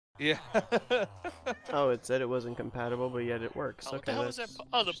Yeah. Oh, it said it wasn't compatible, but yet it works. Oh, what the Okay, hell is that? that's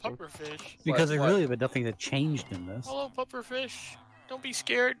Oh, the interesting. pufferfish. Because there's What? really been nothing that changed in this. Hello, pufferfish. Don't be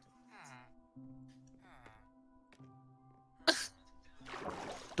scared.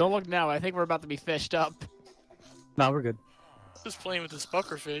 Don't look now. I think we're about to be fished up. No, we're good. Just playing with this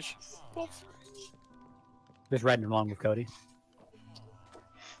pufferfish. Poof. Just riding along with Cody.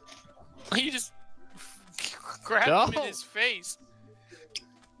 You just grab him in his face.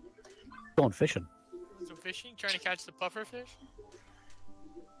 Going fishing. So fishing, trying to catch the pufferfish.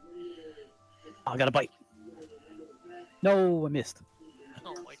 Oh, I got a bite. No, I missed.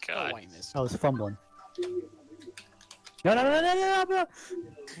 Oh my god! Oh, I missed. I was fumbling. No, no, no, no, no, no!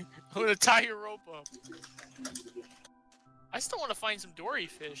 I'm gonna tie your rope up. I still want to find some dory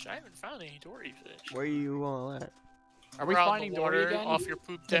fish. I haven't found any dory fish. Where are you all at? Are we Around finding the Dory water, again? off your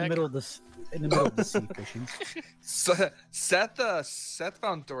poop In the deck? middle of this, in the middle of the sea fishing. Seth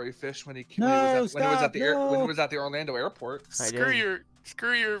found Dory fish when he No, when he was at the stop, when he no. was at the Orlando airport. I Screw did.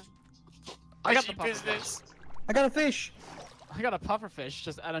 your I got fishy the pufferfish. business. I got a fish. I got a pufferfish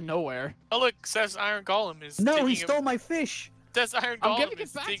just out of nowhere. Oh look, Seth's Iron Golem is. No, taking he stole my fish. Seth's Iron I'm Golem giving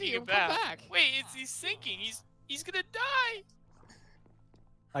is it back to taking you. a Come bath. back. Wait, he's sinking. He's gonna die.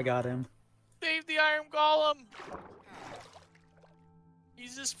 I got him. Save the Iron Golem.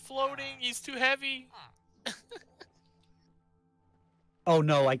 He's just floating. He's too heavy. Oh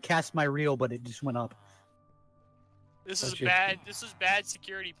no, I cast my reel, but it just went up. This is That's your- bad. This is bad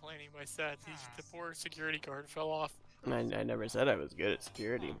security planning by Seth. The poor security guard fell off. I never said I was good at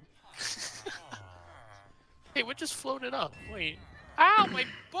security. Hey, what just floated up? Wait. Ow, my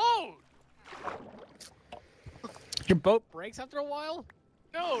boat! Your boat breaks after a while?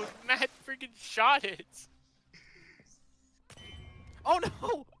 No, Matt freaking shot it. Oh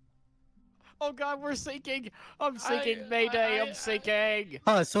no! Oh god, we're sinking! I'm sinking, Mayday, I'm sinking!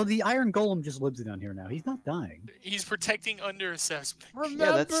 Huh, so the Iron Golem just lives down here now. He's not dying. He's protecting under assessment. Remember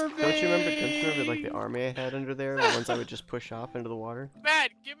Yeah, that's. me! Don't you remember like the army I had under there? The ones I would just push off into the water.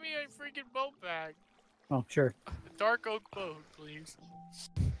 Matt, give me a freaking boat back. Oh, sure. A dark oak boat, please.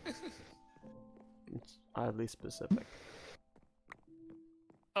 It's oddly specific.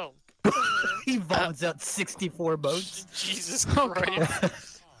 Oh. He vomits out 64 boats. Jesus Oh,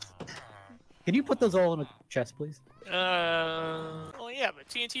 Christ. Can you put those all in a chest, please? Well, yeah, but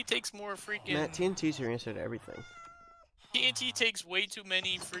TNT takes more freaking. Matt, TNT's your answer to everything. TNT takes way too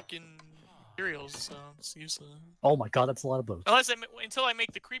many freaking materials, so it's useless. Oh my god, that's a lot of boats. Until I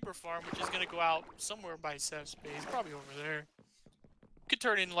make the creeper farm, which is gonna go out somewhere by Seth's base, probably over there. Could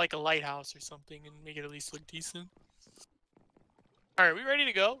turn it into like a lighthouse or something and make it at least look decent. All right, we ready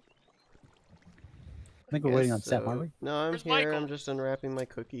to go? I think we're waiting on Guess Seth, so. aren't we? No, I'm Where's here. Michael? I'm just unwrapping my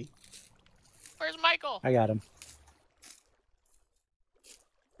cookie. Where's Michael? I got him.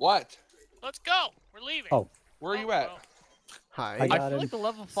 What? Let's go. We're leaving. Oh. Where are you at? well. Hi. I I got feel him. like the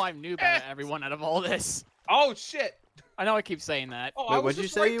level 5 noob out of everyone out of all this. Oh shit! I know I keep saying that. Oh, Wait, I was what'd you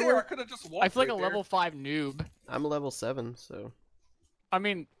just say right you there. were? I could have just walked. I feel like right a there. level 5 noob. I'm level 7, so. I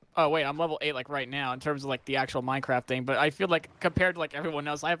mean, oh wait, I'm level 8 like right now in terms of like the actual Minecraft thing, but I feel like compared to like everyone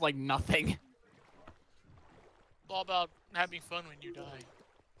else, I have like nothing. It's all about having fun when you die.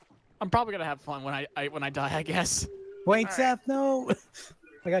 I'm probably gonna have fun when I die, I guess. Wait, Alright. Seth, no!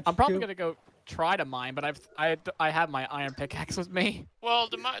 I got you I'm probably too. gonna go try to mine, but I have my iron pickaxe with me. Well,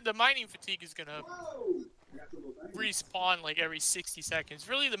 the mining fatigue is gonna respawn like every 60 seconds.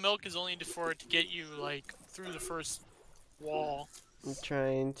 Really, the milk is only for it to get you like through the first wall. I'm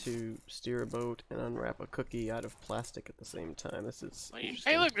trying to steer a boat and unwrap a cookie out of plastic at the same time. This is. Hey,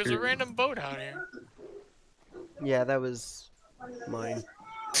 interesting. look, there's a random boat out here. Yeah, that was mine.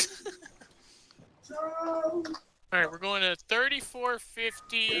 Alright, we're going to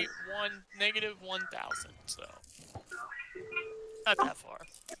 3450, negative 1000, so. Not that far.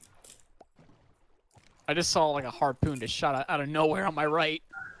 I just saw like a harpoon just shot out of nowhere on my right.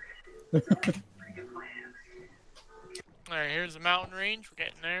 Alright, here's the mountain range. We're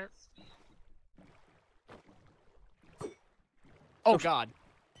getting there. Oh god.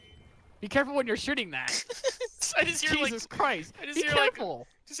 Be careful when you're shooting that. I just hear Jesus Christ. I just Be hear, like, careful.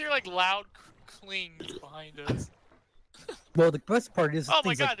 like loud clings behind us. Well, the best part is Oh my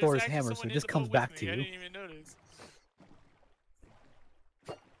things god, like there's Thor's actually hammer, so someone it in just the comes boat with back me. to I you. didn't even notice.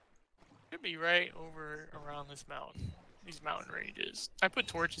 Should be right over around this mountain. These mountain ranges. I put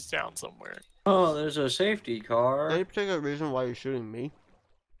torches down somewhere. Oh, there's a safety car. Any particular reason why you're shooting me?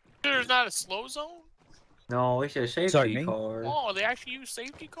 There's not a slow zone? No, it's a safety Sorry, me? car. Oh, they actually use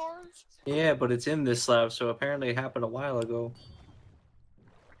safety cars? Yeah, but it's in this slab, so apparently it happened a while ago.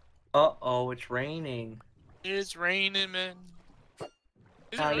 Uh-oh, it's raining. It's raining, man.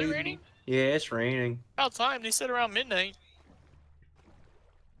 Is it really raining? Yeah, it's raining. About time. They said around midnight.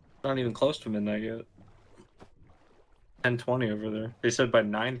 Not even close to midnight yet. 10:20 over there. They said by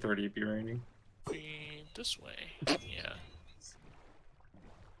 9:30 it'd be raining. Be this way. Yeah.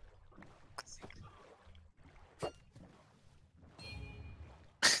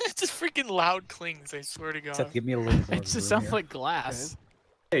 It's just freaking loud clings, I swear to God. Except give me a little more It just room sounds here. like glass.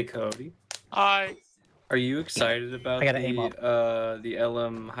 Hey, Cody. Hi. Are you excited about I gotta aim up. the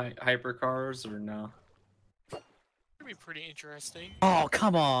LM hypercars or no? It'd be pretty interesting. Oh,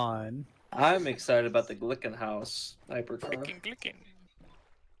 come on. I'm excited about the Glickenhaus hypercar. Clicking, clicking.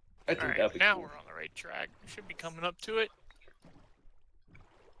 I think Alright, that'd be now cool. we're on the right track. We should be coming up to it.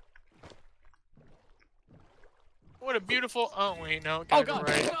 What a beautiful. Oh wait, no. Oh, Gotta go God,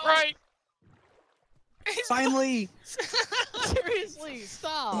 right. no. Right. Finally. Seriously,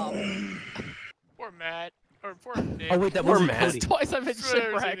 stop. Poor Matt. Or poor Nick. Oh wait, that Poor wasn't Matt. Cody. Twice I've been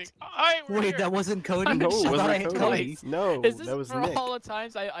Whatever, shipwrecked. Alright, we're Wait, here. that wasn't Cody. No, I it thought I wasn't hit Cody. No, Is this that was for Nick. all the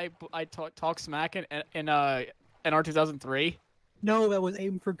times I talk smack in NR 2003? No, that was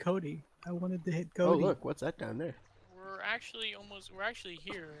aimed for Cody. I wanted to hit Oh, Cody. look, what's that down there? We're actually almost. We're actually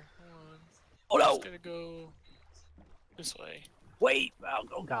here. Hold on. Oh no! Just gotta go this way. Wait!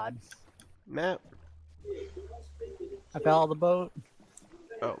 Oh God! Matt. I fell out of the boat.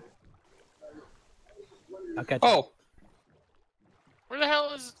 Oh. Okay. Oh, Where the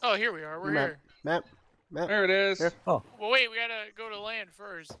hell is? Oh, here we are. We're Matt. here. Matt. Matt. there it is. Here. Well, wait. We gotta go to land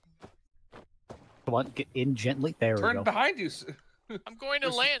first. Come on, get in gently. There we Turn go. behind you. I'm going to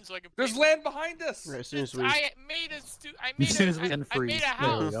There's- land so I can. There's place- land behind us. Right, as soon as we... I made a I made soon a, as we I unfreeze. made a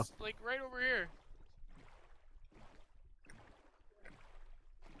There we house go. like right over here.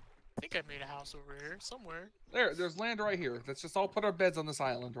 I think I made a house over here somewhere. There's land right here. Let's just all put our beds on this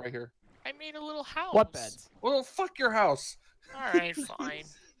island right here. I made a little house. What beds? Well, fuck your house. All right, fine.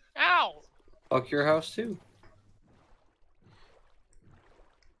 Ow! Fuck your house too.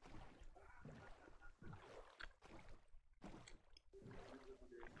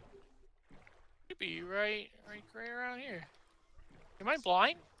 Should be right around here. Am I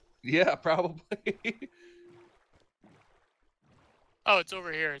blind? Yeah, probably. Oh, it's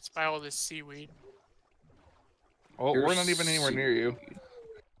over here. It's by all this seaweed. Oh, You're we're not even anywhere near you.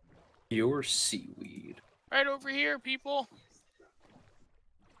 Your seaweed. Right over here, people.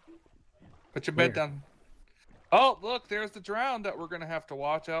 Put your bed Where? down. Oh, look, there's the drown that we're gonna have to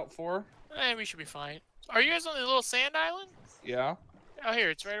watch out for. We should be fine. Are you guys on the little sand island? Yeah. Oh, here.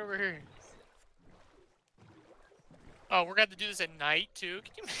 It's right over here. Oh, we're gonna have to do this at night too.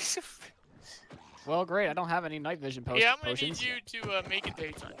 Can you make some... Well, great. I don't have any night vision Yeah, I'm gonna potions. need you to make it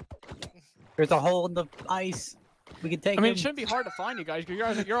daytime. There's a hole in the ice. We can take I mean, him. it shouldn't be hard to find you guys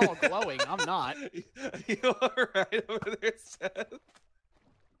because you're all glowing. I'm not. You are right over there, Seth.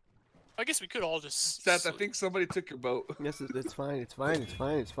 I guess we could all just. Seth, I think somebody took your boat. Yes, it's fine. It's fine. It's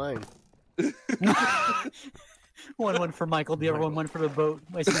fine. It's fine. 1-1 for Michael. The other Michael. 1-1 for the boat.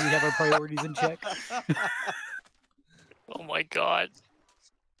 I see we have our priorities in check. Oh my god.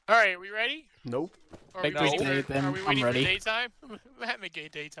 All right, we ready? Nope. Are Make we this waiting day, for, then. are we I'm waiting ready. for daytime? Make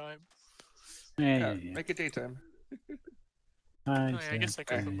it daytime. Yeah, make it daytime. Oh, yeah, I guess I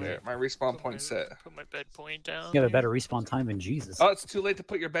could Okay, put my, there, my respawn put my- point set. Put my bed point down. You have a here. better respawn time than Jesus. Oh, it's too late to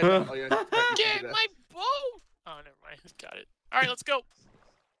put your bed down. Oh, yeah, you can do Get that. my boat! Oh, never mind. Got it. All right, let's go.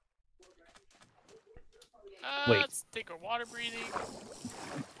 Wait. Let's take our water breathing.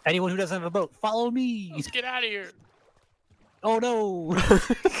 Anyone who doesn't have a boat, follow me. Let's get out of here. Oh no!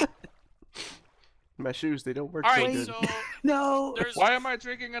 My shoes, they don't work All so right, good. so No! there's Why am I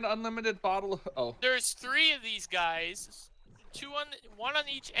drinking an unlimited bottle of... Oh. there's 3 of these guys, one on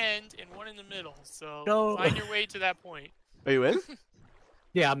each end and one in the middle. So No. find your way to that point. Are you in?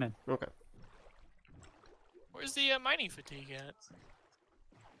 Yeah, I'm in. Okay. Where's the mining fatigue at?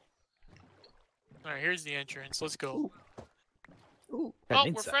 All right, here's the entrance. Let's go. Ooh. Got Oh,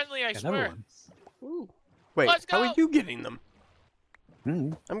 an we're insect. friendly, I Got another swear. one. Ooh. Wait, Let's how go! are you getting them?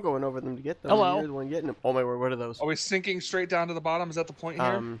 Mhm. I'm going over them to get them. Hello. You're the one getting them. Oh my word, what are those? Are we sinking straight down to the bottom? Is that the point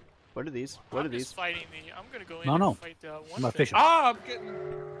here? What are these? What I'm are just these? fighting the. I'm gonna go in No, and no. fight the one. I'm thing. official. Ah, I'm getting... Oh,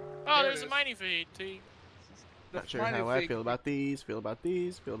 There there's it a is. mining fatigue. Not sure how I feel about these. Feel about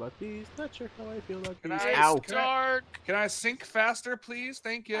these. Feel about these. Not sure how I feel about Can these. I- Ow. It's dark. Can I sink faster, please?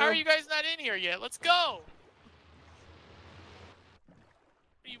 Thank you. How are you guys not in here yet? Let's go.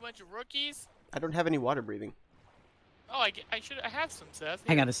 You bunch of rookies. I don't have any water breathing. Oh, I have some, Seth.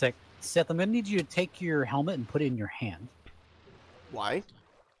 Hang on a sec. Seth, I'm gonna need you to take your helmet and put it in your hand. Why?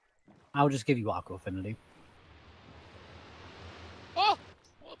 I'll just give you Aqua Affinity. Oh,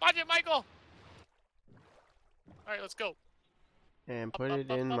 watch it, Michael. All right, let's go. and put it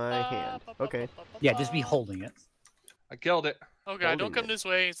in my hand. Okay, Yeah, just be holding it. I killed it. Oh god, Holding don't come it. this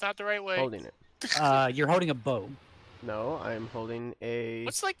way. It's not the right way. holding it. You're holding a bow. No, I'm holding a.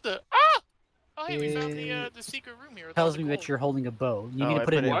 What's like the ah? Oh hey, we found It the secret room here. With all Tells the me gold. that you're holding a bow. You Oh, need to I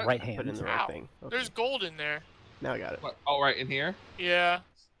put it in it- your What? right Put it in hand. the right Ow. thing. Okay. There's gold in there. Now I got it. What? Oh, right in here. Yeah.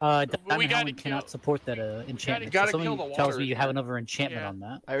 Diamond gotta Helmet kill- cannot support that enchantment. You gotta so kill somebody the tells water me you in have here. another enchantment Yeah. on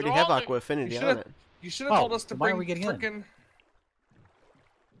that. I already They're have all Aqua Affinity You on should've- it. You should have Oh, told us to why are bring we getting in? frickin'.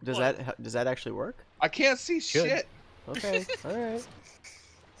 Does What? that actually work? I can't see Should. shit. Okay, all right.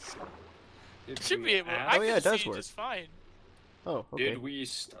 Should be able. Oh, I yeah, can it does see work. just fine. Oh, okay. Did we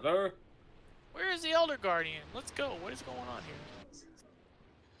stutter? Where is the Elder Guardian? Let's go. What is going on here?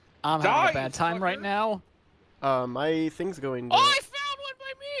 I'm Die, having a bad time fucker. right now. My thing's going. Oh, I found one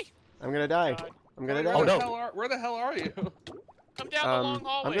by me. I'm gonna die. God. I'm gonna Where die. Oh, the no. hell are, where the hell are you? Come down the long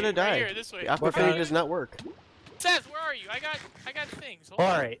hallway. I'm gonna right die. Here, this way. The Aqua Okay. Affinity does not work. Seth, where are you? I got things. Hold All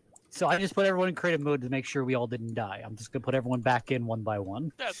on. right. So I just put everyone in creative mode to make sure we all didn't die. I'm just gonna put everyone back in one by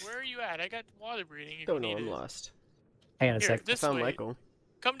one. Seth, where are you at? I got water breathing. If Don't you know. need I'm it. lost. Hang on a Here, sec. I this found way. Michael.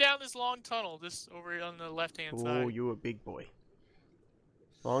 Come down this long tunnel. This over on the left-hand Oh, side. you a big boy.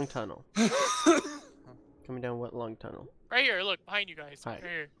 Long tunnel. Coming down what long tunnel? Right here. Look behind you guys. Hi. Right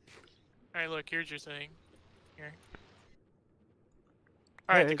here. All right. Look. Here's your thing. Here.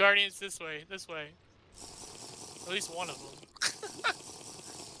 All right. The Hey. Guardian's this way. This way. At least one of them.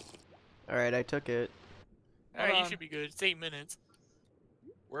 All right, I took it. All right. You on. should be good. It's 8 minutes.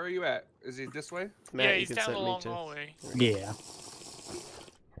 Where are you at? Is he this way? Matt, yeah, you he's can down send the me long to. hallway. Yeah.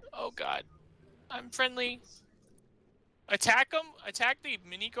 Oh god. I'm friendly. Attack them. Attack the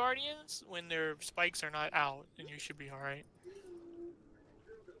mini guardians when their spikes are not out, and you should be alright.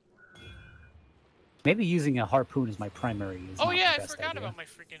 Maybe using a harpoon as my primary is Oh not yeah, the I best forgot idea. about my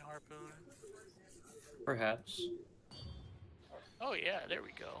freaking harpoon. Perhaps. Oh yeah, there we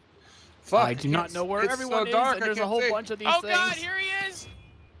go. Fuck. I do not know where it's everyone so dark, is, and I there's a can't whole see. bunch of these Oh things. god, here he is!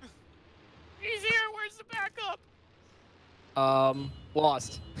 He's here, where's the backup?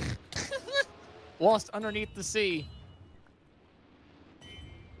 Lost. Lost underneath the sea.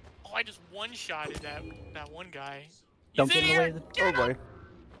 Oh, I just one-shotted that one guy. He's Don't in get in the here! way of the, Oh Get him! boy.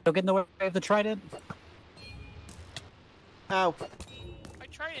 don't get in the way of the trident. Ow. I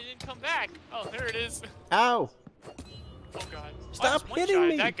tried it, it didn't come back. Oh, there it is. Ow. Oh god. Stop I just hitting one-shotted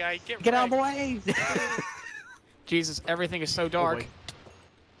me. that guy. Get out of the wrecked. way. Jesus, everything is so dark. boy.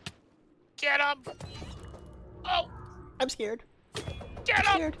 Get him! Oh! I'm scared. Get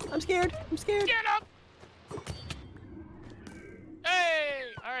him! Scared. I'm scared. I'm scared. Get him! Hey!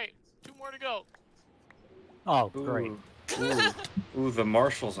 Alright, 2 more to go. Oh, great. Ooh, the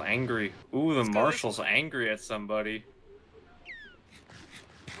marshal's angry. Ooh, the Let's go this marshal's angry at somebody.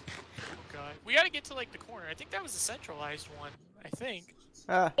 Oh god. We gotta get to like the corner. I think that was the centralized one. I think.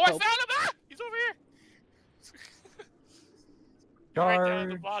 Ah, Oh, I help. found him! Ah! He's over here! Right down at the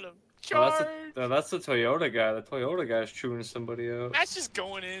Charge. bottom. Oh, Charge! that's the Toyota guy. The Toyota guy's chewing somebody out. That's just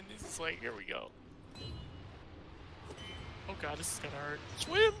going in. It's just like, here we go. Oh god, this is gonna hurt.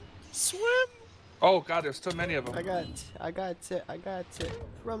 Swim! Swim! Oh god, there's so many of them. I got it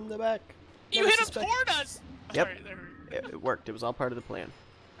from the back. You Never hit him suspect- toward us! Yep. Alright, there we go. It worked. It was all part of the plan.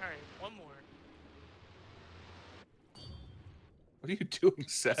 Alright, one more. What are you doing,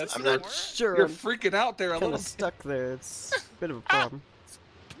 Seth? I'm More? not sure. You're I'm freaking out there a kind little. of stuck there. It's a bit of a Ah! problem.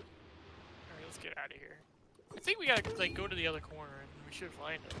 Alright, let's get out of here. I think we gotta like go to the other corner and we should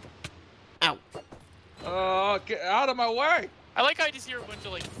find him. Get out of my way! I like how I just hear a bunch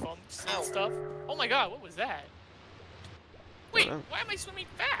of like thumps and stuff. Oh my god, what was that? Wait, know. why am I swimming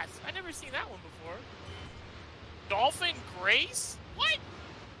fast? I never seen that one before. Dolphin Grace? What?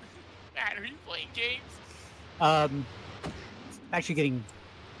 Matt, are you playing games? Actually getting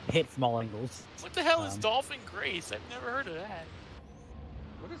hit from all angles. What the hell is Um, Dolphin Grace? I've never heard of that.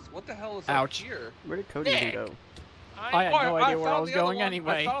 What the hell is Ouch. up here? Where did Cody even Nick. go? I had no idea where I found was the other going one.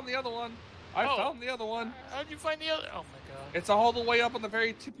 anyway. I found the other one. I Oh. found the other one. How'd you find the other? Oh my god. It's all the way up on the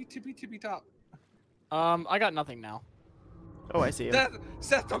very tippy top. I got nothing now. Oh, I see him.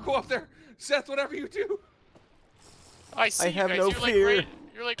 Seth, don't go up there. Seth, whatever you do. I see you have guys. no you're fear. Like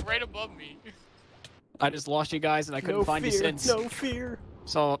you're like right above me. I just lost you guys, and I couldn't No find you fear. since. No fear.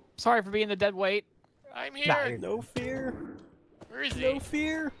 So sorry for being the dead weight. I'm Nah, here. you're- No fear. Where is he? No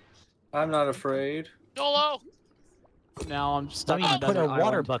fear. I'm not afraid. Dolo! Now I'm stuck Don't on a even put a desert water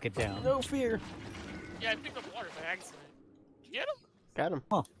island. bucket down. No fear. Yeah, I picked up water by accident. Did you get him? Got him.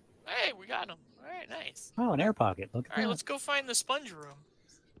 Hey, we got him. Alright, nice. Oh, an air pocket. Look at Alright, that. let's go find the sponge room.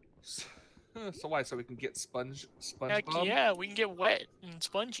 So why? So we can get sponge Heck Bob? yeah, we can get wet and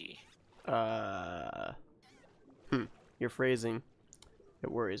spongy. Your phrasing.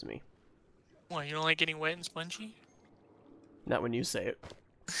 It worries me. What, you don't like getting wet and spongy? Not when you say it.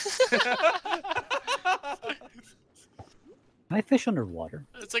 Can I fish underwater?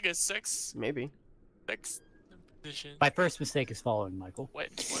 It's like a sex Maybe. position. My first mistake is following Michael. What?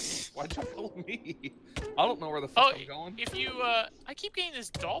 Why'd you follow me? I don't know where the fuck Oh, I'm going. if you, I keep getting this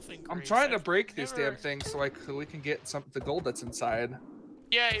dolphin. I'm grace. trying to I've break these never- damn things so we can get the gold that's inside.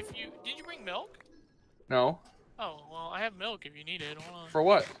 Yeah, if you did you bring milk? No. Oh well, I have milk if you need it. Hold on. For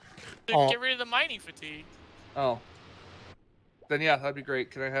what? To Oh. get rid of the mining fatigue. Oh. Then yeah, that'd be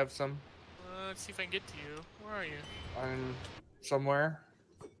great. Can I have some? Let's see if I can get to you. Where are you? I'm somewhere.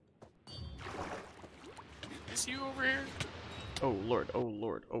 Is you over here? Oh lord, oh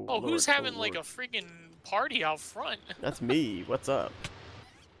lord, oh Oh, lord. who's having oh, like a lord. freaking party out front? That's me. What's up?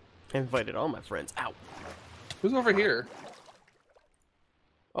 I invited all my friends. Ow. Who's over here?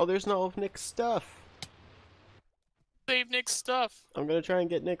 Oh, there's no of Nick's stuff. Save Nick's stuff. I'm gonna try and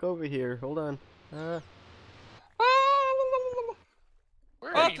get Nick over here. Hold on. Where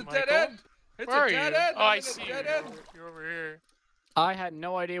Oh, are it's you, a dead Michael? end. It's Where a are you? dead end. Oh, I'm I in a see you. dead You're end. you're over here. I had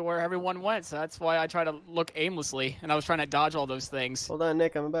no idea where everyone went, so that's why I try to look aimlessly, and I was trying to dodge all those things. Hold on,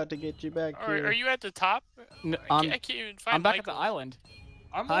 Nick. I'm about to get you back All right, here. are you at the top? N- I can't even find I'm back at the Michael. island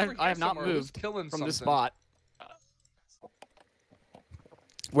I'm I- over here I have not somewhere. Who's moved killing from this something? spot.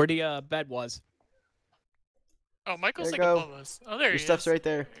 Where the bed was. Oh, Michael's There like you go. above us. Oh, there Your he stuff's is. right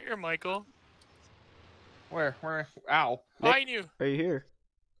there. Here, Michael. Where? Where? Ow. Nick? I knew. Are you here?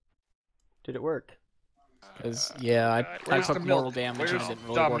 Did it work? Cause yeah, I Where's took the mortal milk? damage and Where's it didn't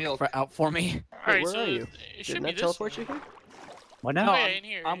the really work milk? out for me. All right, where so are you? it should Didn't be that this teleport one. you here? What No, now? Oh, yeah, I'm, in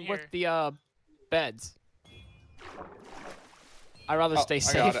here, I'm in with here. the beds. I'd rather stay I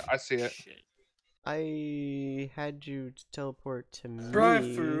safe. got it. I see it. Shit. I had you teleport to me.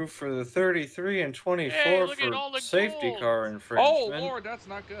 Drive-through for the 33 and 24 Hey, look at all for the safety gold. car Oh infringement. lord, that's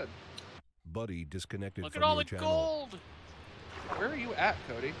not good. Buddy disconnected Look from at all your the channel. gold. Where are you at,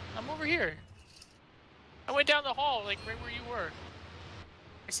 Cody? I'm over here. I went down the hall, like right where you were.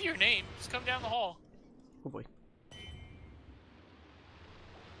 I see your name. Just come down the hall. Oh boy.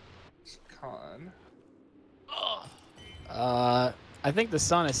 Con. Ugh. I think the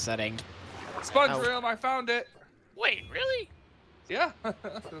sun is setting. Sponge Ow. room, I found it. Wait, really? Yeah. There's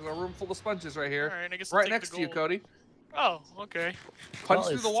a room full of sponges right here. All right, I guess I'll Right take next the to you, gold. Cody. Oh, okay. Punch Well,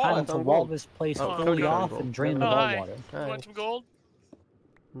 through it's the wall. time to Found wall gold. this place Oh, fully Cody found off gold. and drain the Oh, well hi. water. You Hi. want some gold?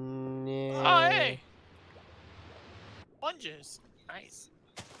 Yeah. Oh, hey. Sponges. Nice.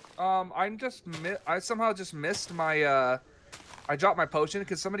 I somehow just missed my I dropped my potion.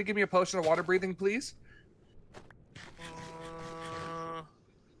 Can somebody give me a potion of water breathing, please?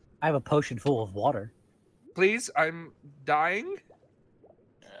 I have a potion full of water. Please, I'm dying.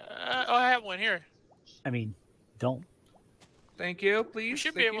 Oh, I have one here. I mean, don't. Thank you, please. You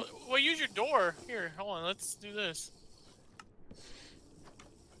should be Thank able. Well, use your door. Here, hold on. Let's do this.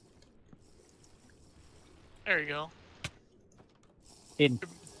 There you go. In.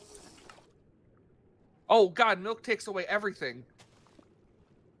 Oh God, milk takes away everything.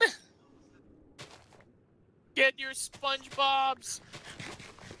 Get your SpongeBobs.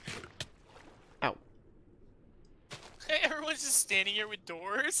 Ow. Hey, everyone's just standing here with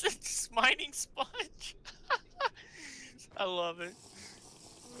doors, just mining sponge. I love it.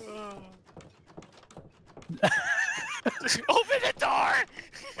 Open the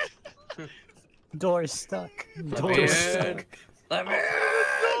door! Door's stuck. Let me Door's stuck. in. Let me in.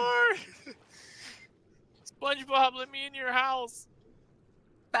 Door! SpongeBob, let me in your house.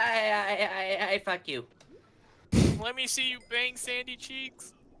 I fuck you. Let me see you bang Sandy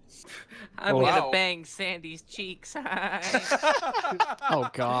cheeks. I'm Oh, gonna wow. bang Sandy's cheeks. Oh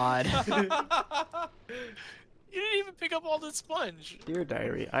God. You didn't even pick up all the sponge. Dear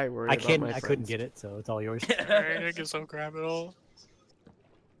diary, I worry I about can't. my I couldn't friends. get it, so it's all yours. Alright, I guess I'll grab it all.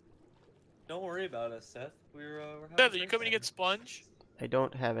 Don't worry about us, Seth. We're having Seth, a are you great coming to time. get sponge? I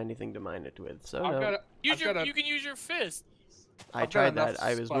don't have anything to mine it with, so I've no. got Use I've your. got a- You can use your fist. I I've got tried enough that.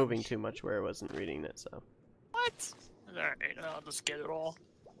 I was moving sponge. too much where I wasn't reading it, so. What? Alright, I'll just get it all.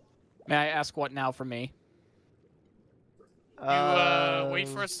 May I ask what now for me? You wait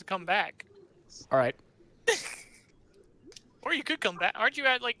for us to come back. All right. Or you could come back. Aren't you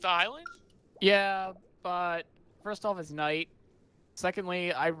at like the island? Yeah, but first off, it's night.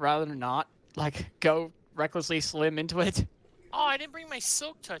 Secondly, I'd rather not like go recklessly slim into it. Oh, I didn't bring my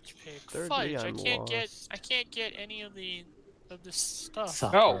silk touch pick. Thirdly, Fudge! I I'm can't get. lost. I can't get any of the stuff.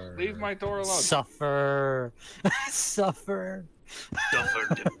 Suffer. No, leave my door alone. Suffer. Suffer.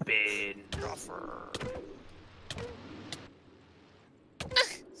 Suffer the pain.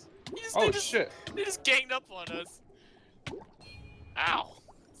 They Oh just, shit. They just ganged up on us. Ow.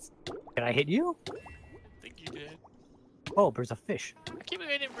 Did I hit you? I think you did. Oh, there's a fish. I can't believe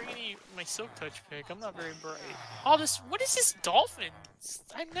I didn't bring any my silk touch pick. I'm not very bright. Oh, this. What is this dolphin?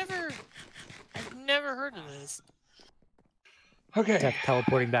 I've never heard of this. Okay. That's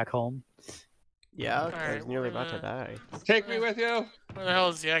teleporting back home. Yeah, I Alright, was nearly we're about to die. Take me with you. Where the hell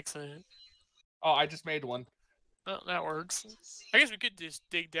is the exit? Oh, I just made one. Oh, that works. I guess we could just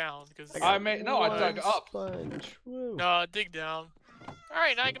dig down because. I made no. I dug up. Sponge. Woo. No, dig down. All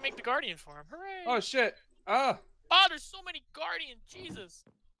right, now I can make the guardian farm. Hooray! Oh shit. Ah. Oh, there's so many guardians. Jesus.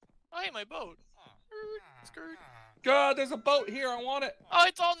 Oh, hey, my boat. Skirt. God, there's a boat here. I want it. Oh,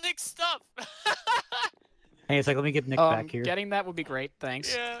 it's all Nick's stuff. Hey, it's like, let me get Nick back here. Getting that would be great.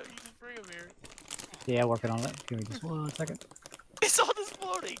 Thanks. Yeah, you just bring him here. Yeah, working on it. Give me just 1 second. It's all just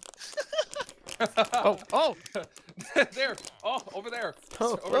floating. Oh, There. Oh, over there.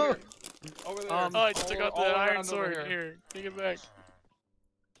 Oh, Over oh. here. Over there. Oh, I just took out All the iron around over sword. here. Here, take it back.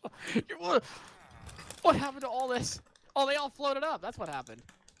 what happened to all this? Oh, they all floated up. That's what happened.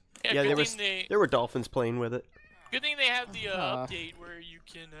 Yeah, Yeah, good, there thing There were dolphins playing with it. good thing they have the update where you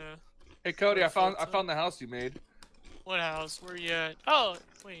can. Hey Cody, I found Floats the house you made. What house? Where you at? Oh,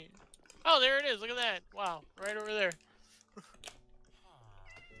 wait. Oh, there it is. Look at that. Wow, right over there.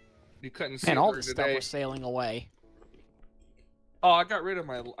 You couldn't see Man, it all during this the stuff day. was sailing away. Oh, I got rid of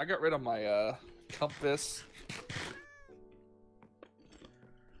my compass.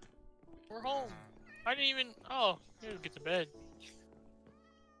 We're home. I didn't even. Oh, yeah, get to bed.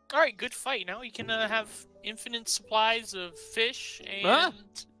 All right, good fight. Now we can have infinite supplies of fish and Huh?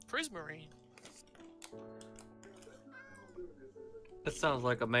 prismarine. That sounds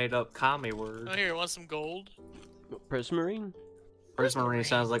like a made-up commie word. Oh, here, want some gold? Prismarine? Prismarine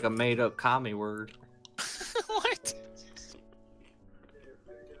sounds like a made-up commie word. What?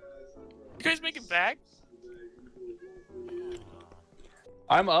 You guys make it back?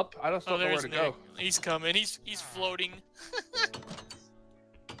 I'm up. I just Oh, don't know where there's to Nick. go. He's coming. He's floating.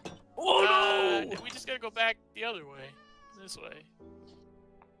 Oh no! We just gotta go back the other way. This way.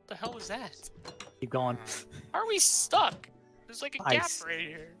 What the hell was that? Keep going. How are we stuck? There's like a Ice. gap right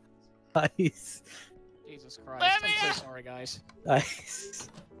here. Nice. Jesus Christ. Let me I'm out. so sorry, guys. Nice.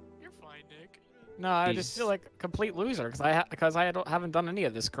 You're fine, Nick. No, I just feel like a complete loser because I haven't done any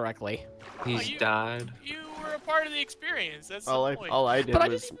of this correctly. He's you- died. You were a part of the experience. That's All the I point. all I did But I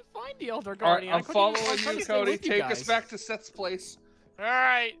was didn't even find the Elder All right, Guardian. I'm following you, Cody. Take us guys. back to Seth's place. All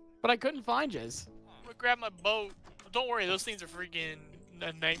right, But I couldn't find yous. I'm gonna grab my boat. Don't worry, those things are freaking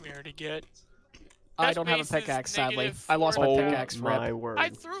a nightmare to get. I Best don't have a base is pickaxe, sadly. negative I lost my 4. pickaxe. Rip. my word. I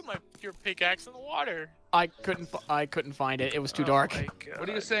threw your pickaxe in the water. I couldn't find it. It was too Oh dark. my What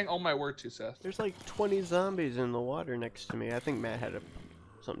are you God. saying? Oh my word, to Seth. There's like 20 zombies in the water next to me. I think Matt had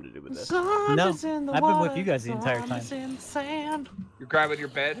something to do with this. No, I've been with you guys the entire time. You're grabbing your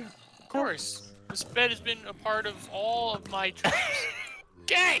bed. Of course, this bed has been a part of all of my trips.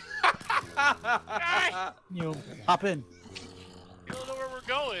 Gay! Gay! You hop in. You don't know where we're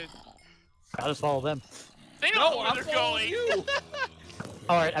going. I'll just follow them. They don't know No, where I'm they're following going. you.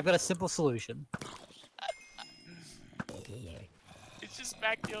 All right, I've got a simple solution. It's just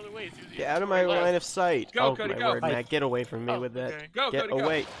back the other way. Through the Get out of my left. line of sight. Go, oh Cody, my go. word, Hi. Matt, get away from me Oh, with that. okay. Go, Get Cody,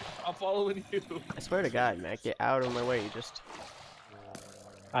 away. go. I'm following you. I swear to God, Matt, get out of my way. You just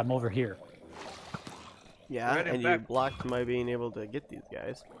I'm over here. yeah, Right in and you back. blocked my being able to get these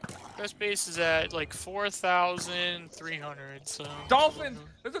guys. Best base is at like 4,300. So Dolphin!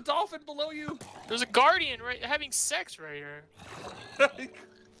 There's a dolphin below you. there's a guardian right having sex right here.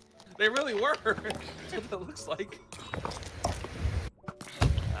 They really were. That's what it looks like.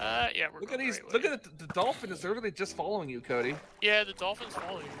 Yeah, we're Look at going these. the right Look way. at the dolphin is literally just following you, Cody. Yeah, the dolphins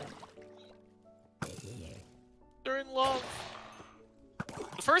follow you. They're in love.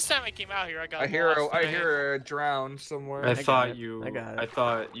 The first time I came out here, I got I hear lost, I and hear a drown somewhere. I got thought it. you. I got it. I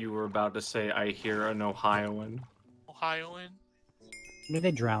thought you were about to say I hear an Ohioan. Ohioan. I mean,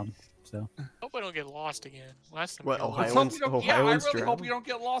 they drown. So Hope I don't get lost again. Last time. What, we got Let's Ohioans? hope you don't- Ohioans yeah, I really drown? hope you don't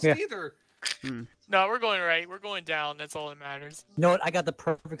get lost Yeah. either. lost. No, we're going right. We're going down. That's all that matters. you know what? I got the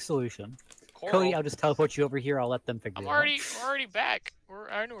perfect solution. Coral. Cody, I'll just teleport you over here. I'll let them figure I'm it out. already back.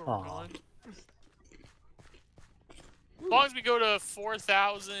 I know where we're Aw. going. As long as we go to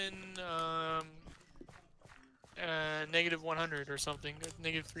 4,000, negative 100 or something,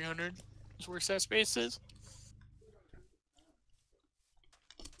 negative 300 is where set space is.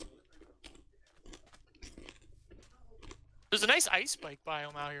 There's a nice ice spike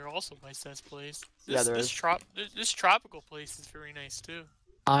biome out here also by Seth's place. Yeah, there this is. This tropical place is very nice too.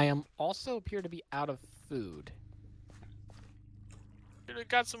 I am also appear to be out of food. Should have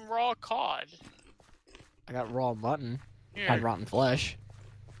got some raw cod. I got raw mutton Here. and rotten flesh.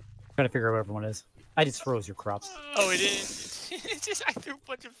 trying to figure out where everyone is. I just froze your crops. Oh, it didn't. It just I threw a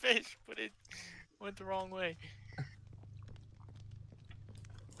bunch of fish, but it went the wrong way.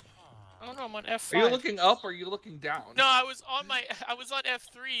 Oh no, I'm on F5. Are you looking up or are you looking down? No, I was on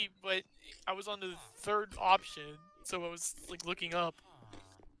F3, but I was on the third option, so I was like looking up.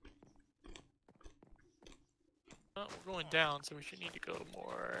 Oh, we're going down, so we should need to go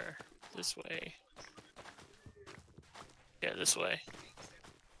more this way. Yeah, this way.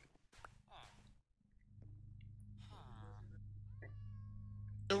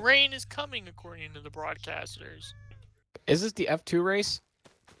 The rain is coming, according to the broadcasters. Is this the F2 race?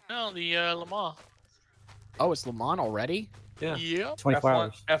 No, the Le Mans. Oh, it's Le Mans already? Yeah. Yep. 24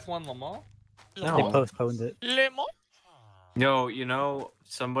 hours. F1 Le Mans? No. They postponed it. Le Mans. No, you know,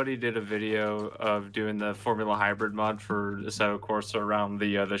 somebody did a video of doing the Formula Hybrid mod for the Assetto Corsa around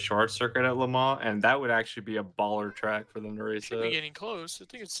the short circuit at Le Mans, and that would actually be a baller track for them to race Should be at. getting close. I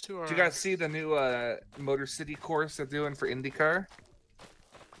think it's 2 hours. Did you guys see the new Motor City course they're doing for IndyCar?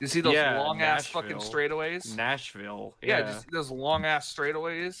 You see those Yeah, long ass fucking Nashville. straightaways? Nashville. Yeah, Yeah. just those long ass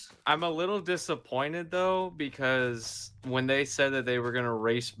straightaways. I'm a little disappointed though, because when they said that they were gonna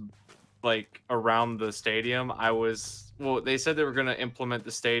race like around the stadium, they said they were gonna implement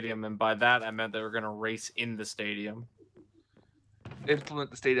the stadium, and by that I meant they were gonna race in the stadium. Implement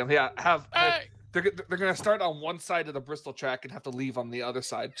the stadium. Yeah, Hey! they're gonna start on one side of the Bristol track and have to leave on the other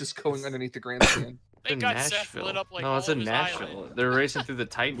side, just going underneath the grandstand. They In got Seth Nashville. lit up like no, it's all in of his Nashville. island. They're racing through the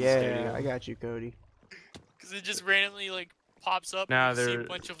Titan Yeah, Stadium. I got you, Cody. Because it just randomly like pops up Nah, and you see a they're-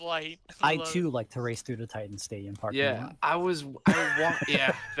 bunch of light. I love too like to race through the Titan Stadium parking Yeah, lot.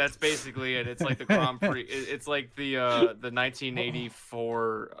 yeah, that's basically it. It's like the Grand Prix. It's like the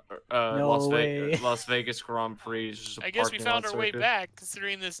 1984 No way. Las Vegas Grand Prix. It's just a I guess we parking found lot our way circuit. back,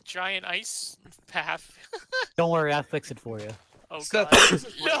 considering this giant ice path. Don't worry, I'll fix it for you. Oh Seth, god. where does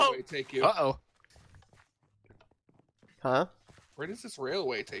this No! railway take you? Uh-oh. Huh? Where does this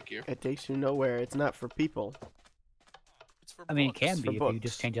railway take you? It takes you nowhere. It's not for people. It's for I mean, it books. can for be if you books.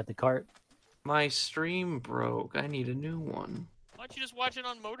 just change out the cart. My stream broke. I need a new one. Why don't you just watch it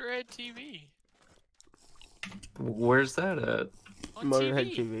on Motorhead TV? Where's that at? On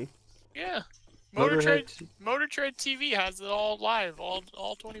Motorhead TV. TV. Yeah. Motorhead. Motorhead TV has it all live, all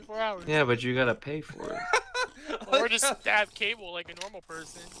 24 hours. Yeah, but you gotta pay for it. Or just have cable like a normal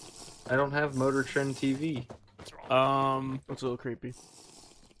person. I don't have Motor Trend TV. What's wrong? It's a little creepy.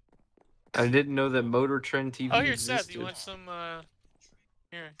 I didn't know that Motor Trend TV Oh, here, existed. Seth, you want some,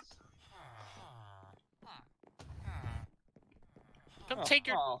 here. Come take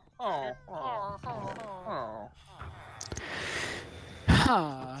your...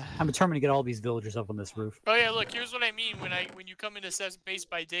 I'm determined to get all these villagers up on this roof. Oh yeah, look, here's what I mean when you come into Seth's base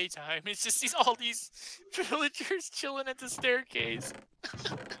by daytime. It's just all these villagers chilling at the staircase.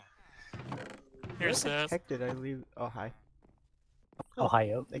 Here, Where the Seth. heck did I leave? Oh, hi.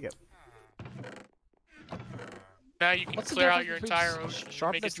 Ohio. There you go. Now you can What's the clear out difference your between entire ocean, make a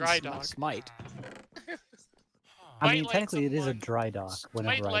Sharpness dry and dock. Smite. I Might mean, light technically it is a someone- dry dock Might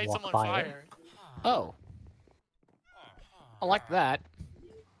whenever I light walk someone by it. fire. Oh. I like that.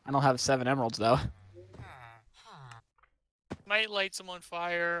 I don't have 7 emeralds, though. Might light some on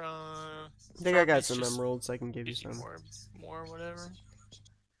fire. I think I got Sharpness some just emeralds. I can give you gives you some. more whatever.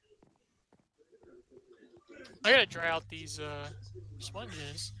 I gotta dry out these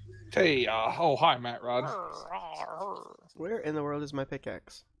sponges. Hey, oh hi, Matt Rod. Where in the world is my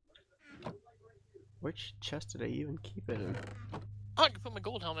pickaxe? Which chest did I even keep it in? Oh, I can put my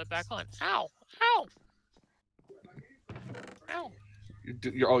gold helmet back on. Ow! Ow! Ow!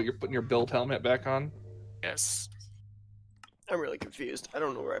 You're putting your build helmet back on. Yes. I'm really confused. I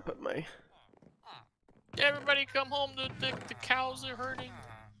don't know where I put my. Everybody come home. The cows are hurting.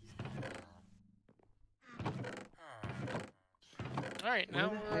 All right, Where now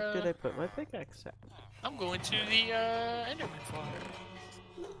the heck did I put my pickaxe at? I'm going to the Enderman farm.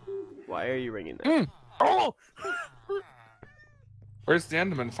 Why are you ringing that? Oh! Where's the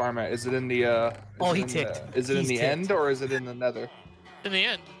Enderman farm at? Is it in the Oh, he in ticked. Is it in He's the ticked. end or is it in the Nether? In the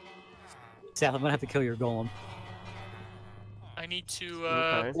end, Seth, I'm gonna have to kill your golem. I need to.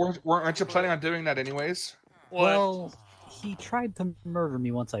 Okay. Aren't you planning on doing that anyways? What? Well, he tried to murder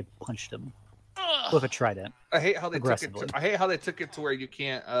me once I punched him Ugh. with a trident. I hate how they took it. Aggressively. I hate how they took it to where you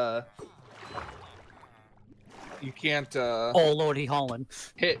can't. You can't Oh Lord, he hauling.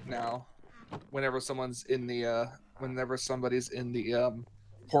 hit now. Whenever someone's in the whenever somebody's in the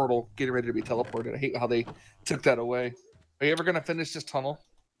portal getting ready to be teleported. I hate how they took that away. Are you ever gonna finish this tunnel?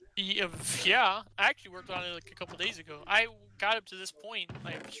 Yeah, I actually worked on it like a couple days ago. I got up to this point.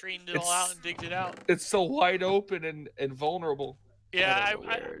 I straightened it all out and digged it out. It's so wide open and vulnerable. Yeah, don't know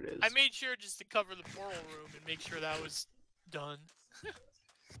where it is. I made sure just to cover the portal room and make sure that was done.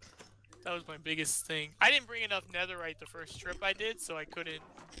 That was my biggest thing. I didn't bring enough netherite the first trip I did, so I couldn't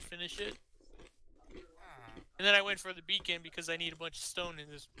finish it. And then I went for the beacon because I need a bunch of stone,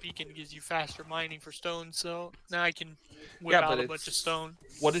 and this beacon gives you faster mining for stone, so now I can whip out a bunch of stone.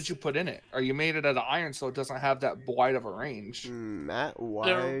 What did you put in it? Or you made it out of iron so it doesn't have that wide of a range? Matt,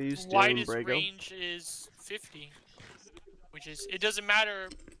 why are you The stealing widest Brago? range is 50, which is, it doesn't matter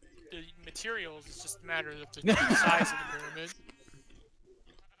the materials, it's just a matter of the size of the pyramid.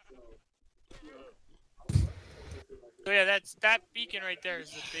 So yeah, that beacon right there is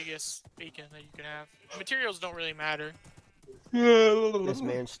the biggest beacon that you can have. Materials don't really matter. This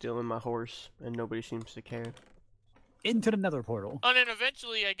man's stealing my horse, and nobody seems to care. Into the nether portal. And then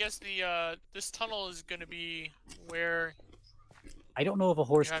eventually, I guess the this tunnel is gonna be where I don't know if a you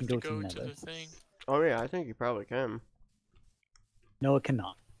horse have can to go go to to nether. the thing. Oh yeah, I think you probably can. No, it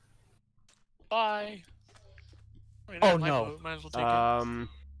cannot. Bye. I mean, Oh, that's my no. boat, might as well take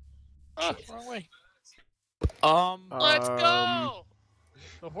it. Wrong way. Let's go!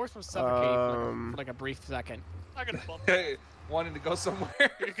 The horse was suffocating for like a brief second. I got a bump. Hey, wanting to go somewhere?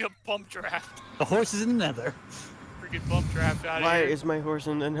 You're gonna bump draft. The horse is in the nether. Freaking bump draft out of Why here. is my horse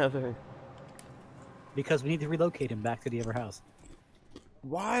in the nether? Because we need to relocate him back to the other house.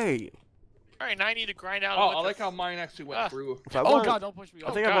 Why? Alright, now I need to grind out. Oh, a I bunch like of... how mine actually went through. If I Oh want- god, don't push me. I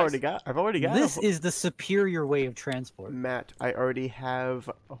Oh, think guys. I've already got. This a, is the superior way of transport. Matt. I already have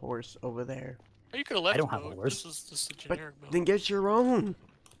a horse over there. Oh, you could have left I don't the have a boat. horse. This was just a But generic boat. then get your own.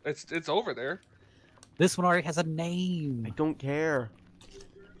 It's over there. This one already has a name. I don't care.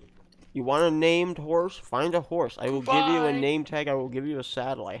 You want a named horse? Find a horse. I will give you a Goodbye. name tag. I will give you a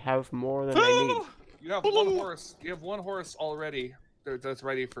saddle. I have more than I need. You have one horse. You have one horse already that's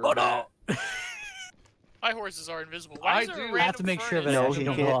ready for. Oh no! My horses are invisible. Why I is there a do. I random have to make sure that furnace? No, actually he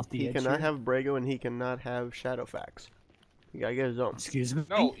don't go can't. off the He edge cannot here. have Brago, and he cannot have Shadowfax. You gotta get his own. Excuse me.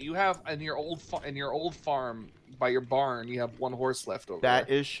 No, you have in your old farm by your barn. You have one horse left over. That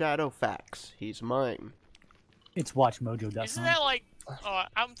is Shadowfax. He's mine. It's Watch Mojo. Isn't Dustin. that like?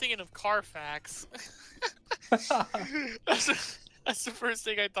 I'm thinking of Carfax. That's the first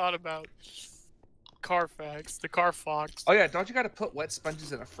thing I thought about. Carfax, the Carfox. Oh yeah, don't you got to put wet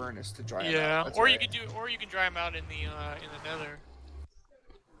sponges in a furnace to dry 'em Yeah, out? That's or right. you could do, or you can dry them out in the Nether.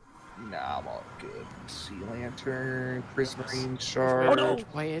 Nah, I'm all good. Sea lantern, prismarine shard. Oh, no!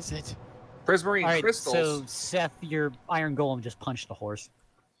 Why is it? Prismarine All right, crystals. so Seth, your iron golem just punched the horse.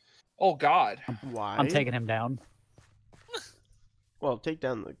 Oh god. Why? I'm taking him down. Well, take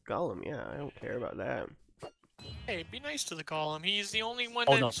down the golem. Yeah, I don't care about that. Hey, be nice to the golem. He's the only one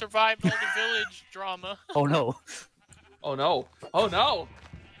Oh, that no. survived all the village drama. Oh no! Oh no. Oh no.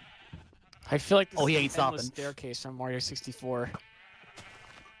 I feel like this Oh, he is ain't an endless stopping. staircase on Mario 64.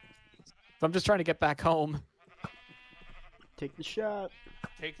 So I'm just trying to get back home. Take the shot.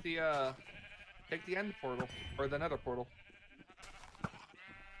 Take the end portal or the nether portal.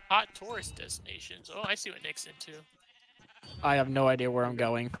 Hot tourist destinations. Oh, I see what Nick's into. I have no idea where I'm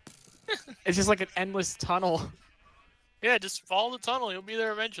going. It's just like an endless tunnel. Yeah, just follow the tunnel. You'll be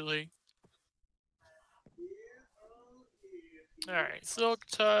there eventually. Alright, Silk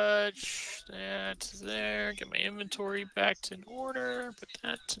Touch. That's there. Get my inventory back to in order. Put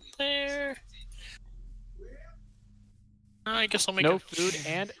that to there. I guess I'll make No a... food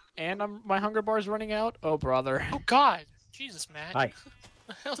and my hunger bar's running out. Oh brother. Oh god! Jesus, Matt. Hi. Where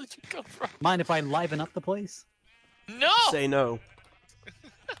the hell did you come from? Mind if I liven up the place? No! Say no.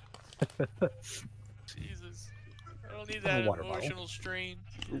 Jesus. I don't need a that water bottle. emotional strain.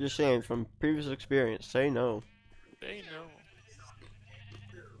 I'm just saying from previous experience. Say no. They know.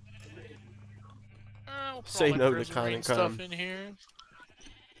 We'll put Say all my no to prismarine Comic-Con. stuff in here.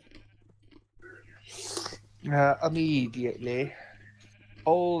 Immediately.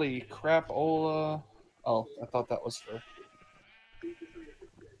 Holy crap, Ola. Oh, I thought that was for.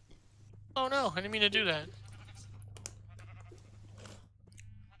 Oh no, I didn't mean to do that.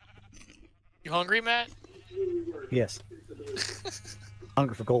 You hungry, Matt? Yes.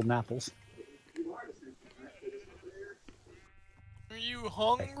 Hunger for golden apples. Are you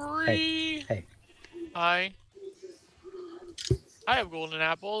hungry? Hey. Hi. I have golden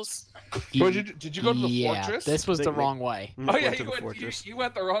apples. Did you go to the yeah, fortress? this was the Think- wrong way. Oh yeah, Went to you the went, fortress. you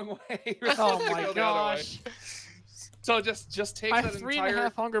went the wrong way. You were Oh supposed to my go the other way. gosh. So just take I that have 3.5 entire.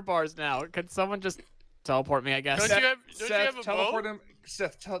 hunger bars now. Could someone just teleport me, I guess? Don't you have, don't Seth, you have a teleport boat? him.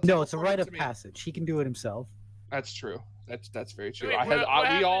 Seth, No, it's a teleport rite him of to me. passage. He can do it himself. That's true. That's very true. Wait, I had,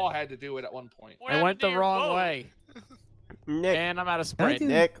 what we all happened? had to do it at one point. What I happened went to the your wrong boat? way. Nick. And I'm out of Can I sprint. do-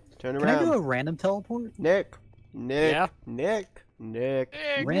 Nick. Turn Can I do a around. random teleport? Nick. Nick. Yeah? Nick. Nick.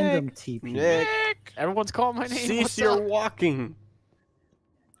 Nick, Random Nick. TP. Nick. Nick. Everyone's calling my name. Cease What's your up? walking.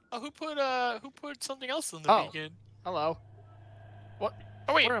 Oh, who put something else on the Oh. beacon? Hello.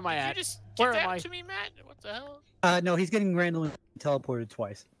 Oh wait, Where am I did at? you just Where give am that I? to me, Matt? What the hell? No, he's getting randomly teleported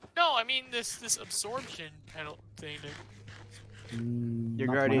twice. No, I mean this absorption penalty thing. Your Not to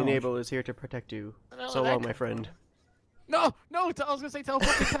my guardian knowledge. Abel is here to protect you. Where the hell So did that long, my come friend. from? No, I was gonna say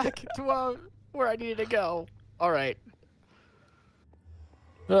teleport me back to where I needed to go. All right.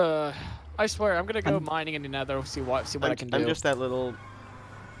 I swear I'm gonna go mining in the Nether. See what I can do. I'm just that little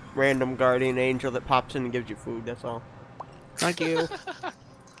random guardian angel that pops in and gives you food. That's all. Thank you.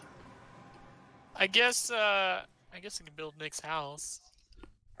 I guess I can build Nick's house.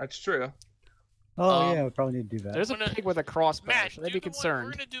 That's true. Oh yeah, we probably need to do that. There's a Wanna- pig with a crossbow. Matt, Should they do be the one- We're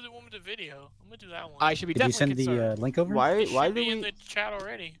concerned? gonna do the one with the video. I'm gonna do that one. I should be Did you definitely send concerned. the link over? Why? It Why should do be in we? the chat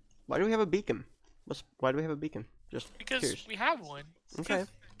already. Why do we have a beacon? Why do we have a beacon? Just Because curious. we have one. Okay.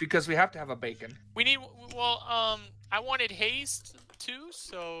 Because we have to have a bacon. We need. Well, I wanted haste too,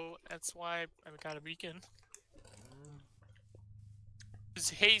 so that's why I got a beacon. Because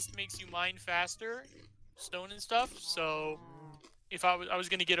haste makes you mine faster, stone and stuff. So if I was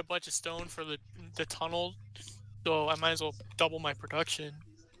gonna get a bunch of stone for the tunnel, so I might as well double my production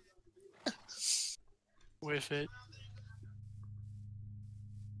with it.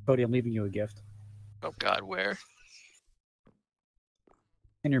 Cody, I'm leaving you a gift Oh God, where?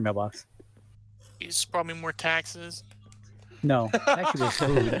 in your mailbox. It's probably more taxes. No, actually, it's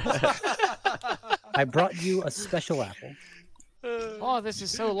food. I brought you a special apple. Oh, this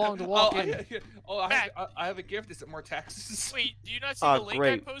is so long to walk in. I have a gift. Is it more taxes? Wait, do you not see Ah, the link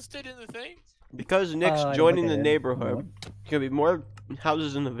great. I posted in the thing? Because Nick's I don't joining think the I did. neighborhood, there's gonna be more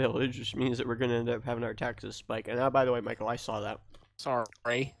houses in the village, which means that we're gonna end up having our taxes spike. And by the way, Michael, I saw that. Sorry.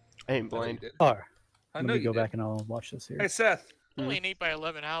 I ain't I know you blind. did. Oh, I let know me you go did. back and I'll watch this here. Hey Seth, Only an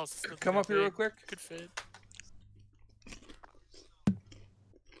 8x11 house. It's not come that up here real big. quick. Could fit.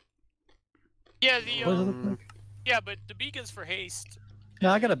 Yeah, the What does it look like? yeah, but the beacon's for haste.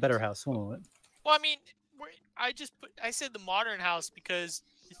 No, I got a better house. Hold on. Well, I mean, I said the modern house because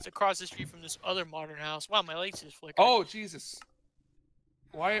it's across the street from this other modern house. Wow, my lights just flickered. Oh Jesus!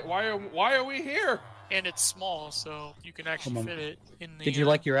 Why are we here? And it's small, so you can actually Hold on. fit it in the. Did you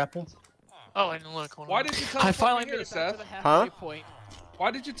like your apple? Oh, I didn't look. Hold Why on. did you I teleport finally me made here, it back to Seth? the Huh? halfway point.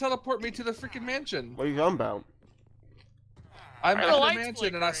 Why did you teleport me to the freaking mansion? What are you talking about? I'm Why are at the the lights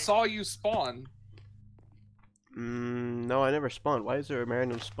mansion and I flickering? saw you spawn. No, I never spawned. Why is there a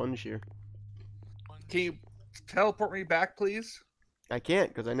random sponge here? Can you teleport me back, please? I can't,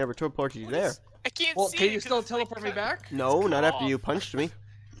 because I never teleported you What there. is- I can't Well, see can it you 'cause still it's, like, teleport me cut- back? No, not cut after you off. punched me.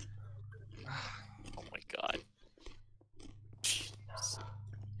 Oh my God.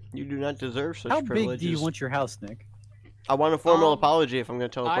 You do not deserve such How privileges. big do you want your house, Nick? I want a formal Um, apology if I'm going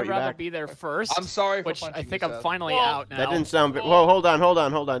to teleport I'd you rather back. be there first. I'm sorry for which punching I think you, I'm Seth. finally Well, out now. That didn't sound. Well- Whoa, hold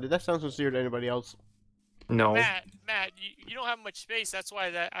on. Did that sound sincere to anybody else? No. Matt, you don't have much space. That's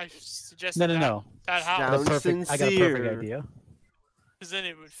why I suggested No, no, that, no. that house. Sounds I got a perfect sincere. idea. Because then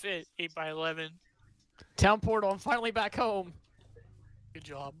it would fit 8x11. Town portal. I'm finally back home. Good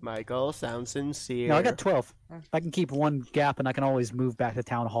job. Michael, sounds sincere. No, I got 12. I can keep one gap, and I can always move back to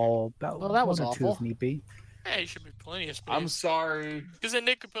town hall about Well, that was 1 or 2 if awful. need be. Yeah, you should be plenty of space. I'm sorry. Because then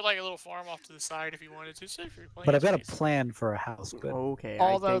Nick could put like a little farm off to the side if he wanted to. So if you're plenty But of I've got a space. plan for a house. But Okay.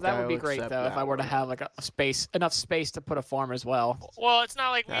 Although I think that would be I'll great accept though if that I were to one. have like enough space to put a farm as well. Well, it's not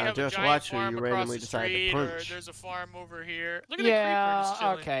like we Now, have a just giant watch who farm you across randomly the decide to street, or punch. there's a farm over here. Look at the creeper Yeah. just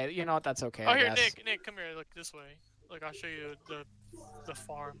chilling. Okay. You know what? That's okay. Oh, I here, guess. Nick, come here. Look this way. Look, I'll show you the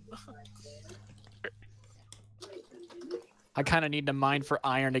farm. I kind of need to mine for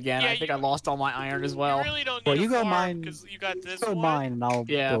iron again. Yeah, I think you- I lost all my iron as well. You really don't Well, need you a go farm mine- because you got this go one. mine, and I'll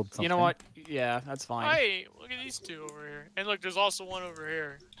Yeah. build something. You know what? Yeah, that's fine. Hey, look at these two over here. And look, there's also one over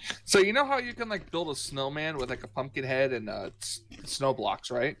here. So you know how you can like build a snowman with like a pumpkin head and snow blocks,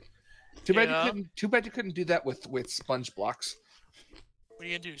 right? Too bad Yeah. you couldn't. Too bad you couldn't do that with sponge blocks. What are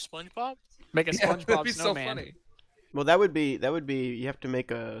you gonna do, SpongeBob? Make a Yeah, SpongeBob that'd be snowman. so funny. Well, that would be. You have to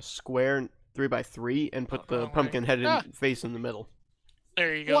make a square 3x3 and put the right. pumpkin head Ah. face in the middle.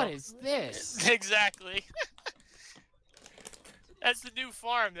 There you go. What is this? Exactly. That's the new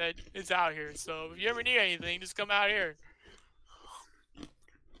farm that is out here. So if you ever need anything, just come out here.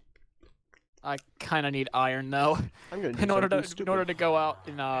 I kind of need iron though, I'm gonna do in order something to stupid. go out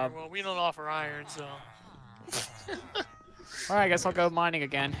and Well, we don't offer iron, so All right, I guess I'll go mining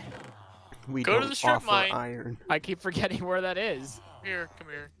again. We Go to don't the strip offer mine. iron. I keep forgetting where that is. here, come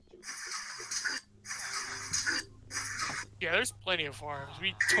here. Yeah, there's plenty of farms.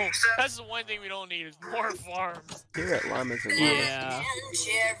 We don't. That's the one thing we don't need is more farms. Here at Llamas and Llamas. Yeah.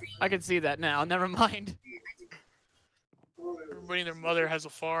 I can see that now. Never mind. Everybody and their mother has a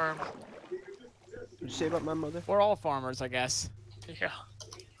farm. What'd you say about my mother? We're all farmers, I guess. Yeah.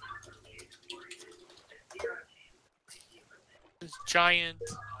 There's giant,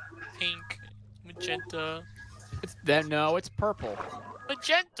 pink, magenta. It's then no, it's purple.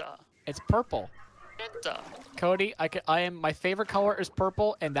 Magenta! It's purple. Magenta! Cody, I am my favorite color is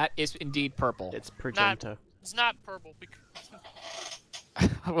purple, and that is indeed purple. It's Pergenta. It's not purple because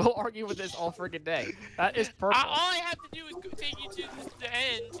We'll argue with this all friggin' day. That is purple. all I have to do is take you to the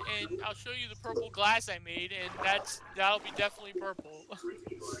end, and I'll show you the purple glass I made, and that'll be definitely purple.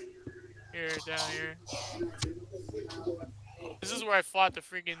 Here, down here. This is where I fought the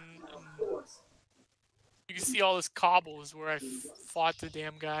friggin'. You can see all this cobble is where I fought the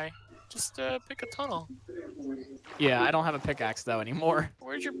damn guy. Just pick a tunnel. Yeah, I don't have a pickaxe though anymore.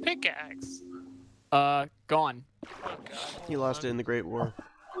 Where's your pickaxe? Gone. Oh god. He lost it in the Great War.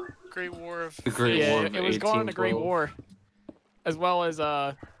 Great War of. The Great Yeah, War of it was gone in the Great 1812. War, as well as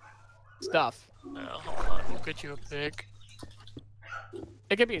stuff. Hold on, we'll get you a pick.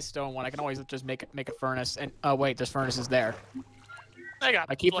 It could be a stone one. I can always just make a furnace. And oh wait, there's furnaces there.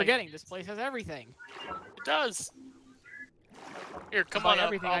 I keep like, forgetting this place has everything. It does. Here, come By on up.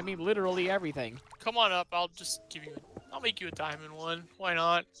 everything, I mean literally everything. Come on up. I'll just give you. I'll make you a diamond one. Why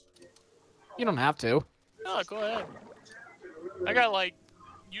not? You don't have to. No, go ahead. I got like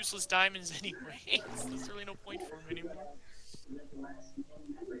useless diamonds anyway. There's really no point for them anymore.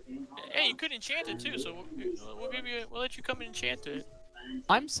 Hey, you could enchant it too, so we'll let you come and enchant it.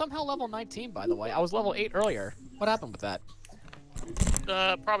 I'm somehow level 19, by the way. I was level 8 earlier. What happened with that?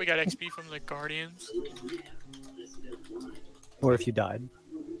 Probably got XP from the Guardians. Or if you died.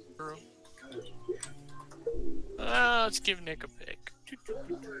 True. Let's give Nick a pick.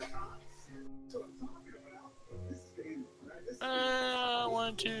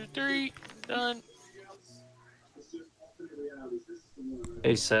 1, 2, 3, done.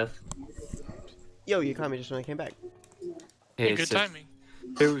 Hey Seth. Yo, you caught me just when I came back. Hey Good Seth. timing.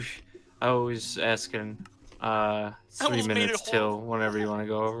 I was asking 3 almost made minutes it till whenever you want to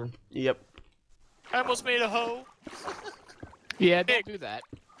go over. Yep. I almost made a hoe. Yeah, Nick. don't do that.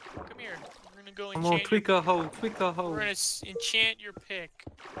 Come here. We're gonna go Come on, enchant. tweak a hoe, tweak a We're hoe. gonna enchant your pick.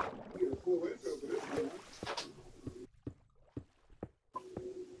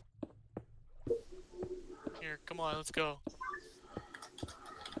 Here, come on, let's go.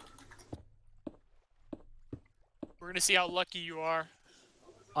 We're gonna see how lucky you are.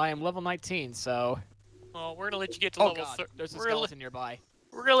 I am level 19, so. Oh, we're gonna let you get to Oh level god, 30. there's a We're gonna skeleton nearby.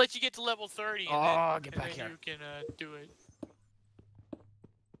 We're gonna let you get to level 30. And Oh, then, get and back then here. You can do it.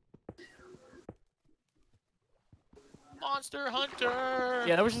 Monster Hunter.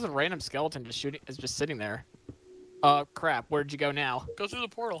 Yeah, that was just a random skeleton just shooting, is just sitting there. Crap. Where'd you go now? Go through the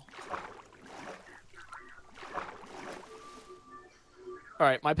portal. All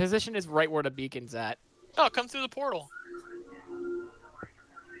right, my position is right where the beacon's at. Oh, come through the portal.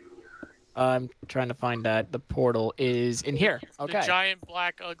 I'm trying to find that. The portal is in here. Okay. The giant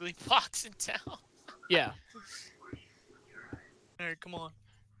black ugly box in town. Yeah. Alright, come on.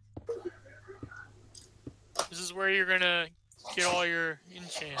 This is where you're gonna get all your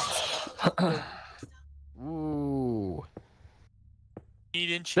enchants. Ooh.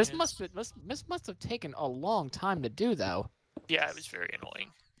 Need enchants. This must have taken a long time to do though. Yeah, it was very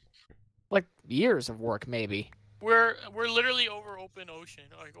annoying. Like years of work maybe. We're literally over open ocean,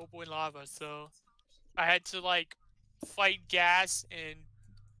 like open lava, so I had to like fight gas and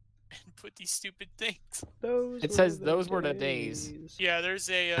put these stupid things. It says those were the days. Yeah, there's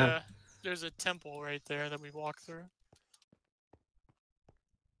a temple right there that we walked through.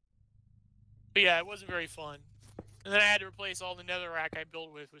 But yeah, it wasn't very fun. And then I had to replace all the netherrack I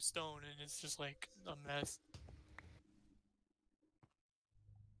built with stone, and it's just like a mess.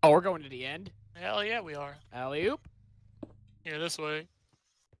 Oh, we're going to the end? Hell yeah, we are. Alley-oop. Here, this way.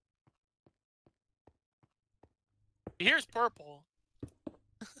 Here's purple.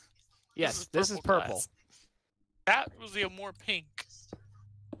 Yes, this is purple. glass. That was the more pink.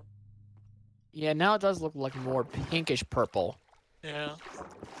 Yeah, now it does look like more pinkish purple. Yeah.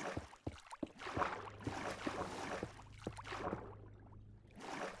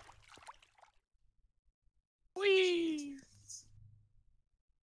 Whee!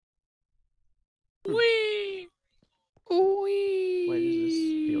 Whee! Whee! Why does this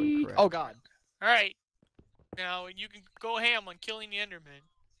feel incorrect? Oh god. Alright. Now, you can go ham on killing the Enderman.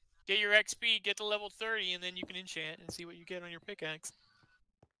 Get your XP, get to level 30, and then you can enchant and see what you get on your pickaxe.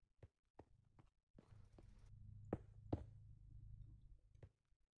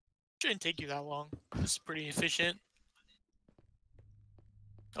 Shouldn't take you that long. This is pretty efficient.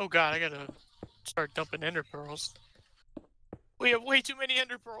 Oh god, I gotta start dumping ender pearls. We have way too many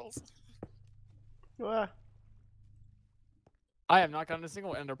ender pearls. Ah, I have not gotten a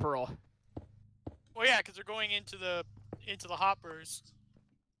single ender pearl. Well, yeah, because they're going into the hoppers.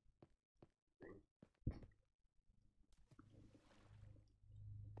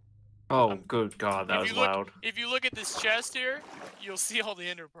 Oh, good God, that If was you look- loud. If you look at this chest here, you'll see all the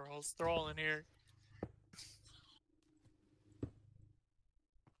ender pearls. They're all in here.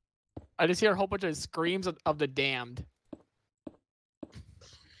 I just hear a whole bunch of screams of the damned.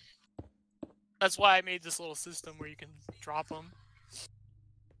 That's why I made this little system where you can drop them.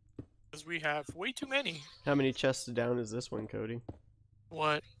 Because we have way too many. how many chests down is this one, Cody?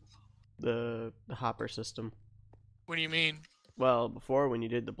 What? The hopper system. What do you mean? Well, before when you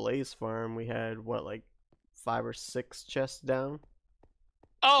did the Blaze farm, we had what, like 5 or 6 chests down?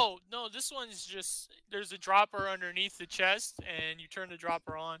 Oh, no, this one's just... There's a dropper underneath the chest, and you turn the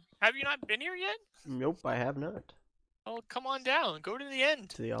dropper on. Have you not been here yet? Nope, I have not. Oh, come on down. Go to the end.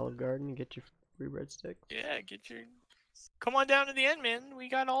 To the Olive Garden and get your free breadstick. Yeah, get your... Come on down to the end, man. We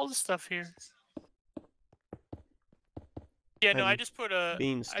got all the stuff here. Yeah, no, I I'm just put a...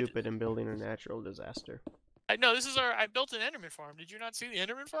 Being stupid and building a natural disaster. No, this is our... I built an Enderman farm. Did you not see the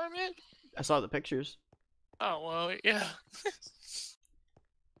Enderman farm yet? I saw the pictures. Oh, well, yeah.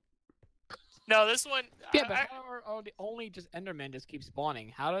 No, this one... Yeah, but how are the only just Endermen just keep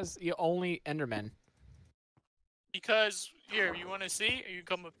spawning? How does the only Enderman? Because, here, you want to see? Or you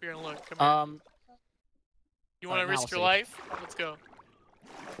come up here and look. Come here. You want to alright, now risk your we'll see. life? Let's go.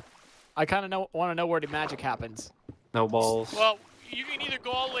 I kind of want to know where the magic happens. No balls. Well, you can either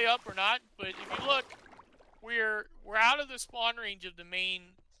go all the way up or not, but if you look, we're out of the spawn range of the main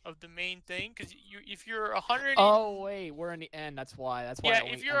thing. Because if you're 100, Oh wait, we're in the end. That's why. That's why. yeah,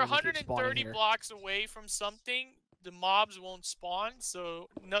 only if you're Endermen keep spawning 130 here. blocks away from something, the mobs won't spawn. So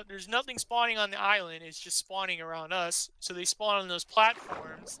no, there's nothing spawning on the island. It's just spawning around us. So they spawn on those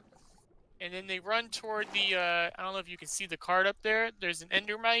platforms, and then they run toward the. I don't know if you can see the card up there. There's an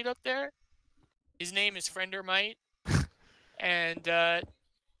Endermite up there. His name is Friendermite, and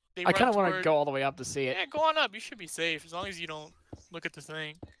they I kind of want to toward- go all the way up to see it. Yeah, go on up. You should be safe as long as you don't look at the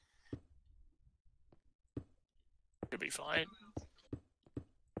thing. You'll be fine.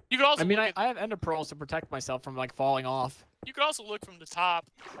 You could also I mean, look I have ender pearls to protect myself from like falling off. you could also look from the top.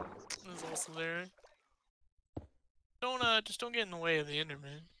 There's also there. Just don't get in the way of the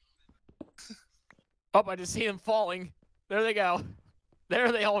Enderman. Oh, I just see them falling. There they go.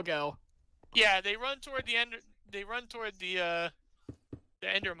 There they all go. Yeah, they run toward the They run toward the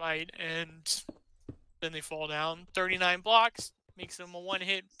Endermite, and then they fall down. 39 blocks makes them a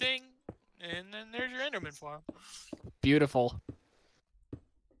one-hit thing, and then there's your Enderman farm. Beautiful.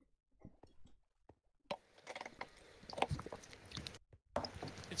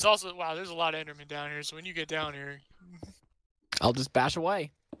 It's also wow. There's a lot of Endermen down here, so when you get down here, I'll just bash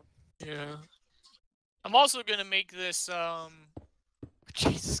away. yeah. I'm also gonna make this.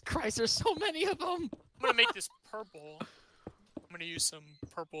 Jesus Christ, there's so many of them. I'm gonna make this purple. I'm gonna use some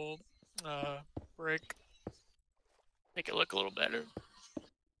purple brick. Make it look a little better.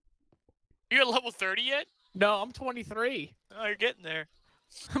 You at level 30 yet? No, I'm 23. Oh, you're getting there.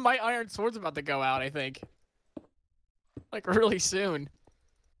 My iron sword's about to go out, I think. Like really soon.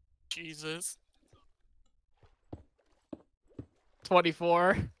 Jesus.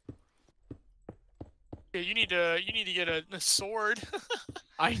 24. Yeah, you need to get a sword.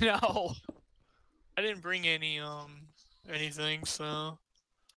 I know. I didn't bring any anything, so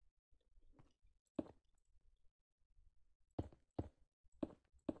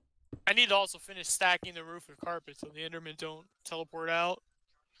I need to also finish stacking the roof with carpet so the Endermen don't teleport out.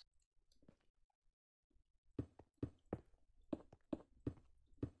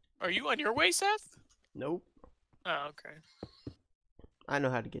 Are you on your way, Seth? Nope. Oh, okay. I know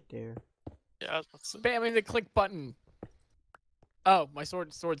how to get there. Yeah, I was about to say. Spamming the click button. Oh, my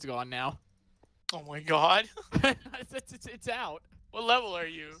sword's gone now. Oh my god. it's out. What level are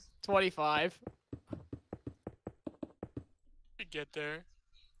you? 25. You get there.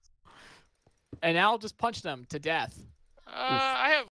 And now I'll just punch them to death. I have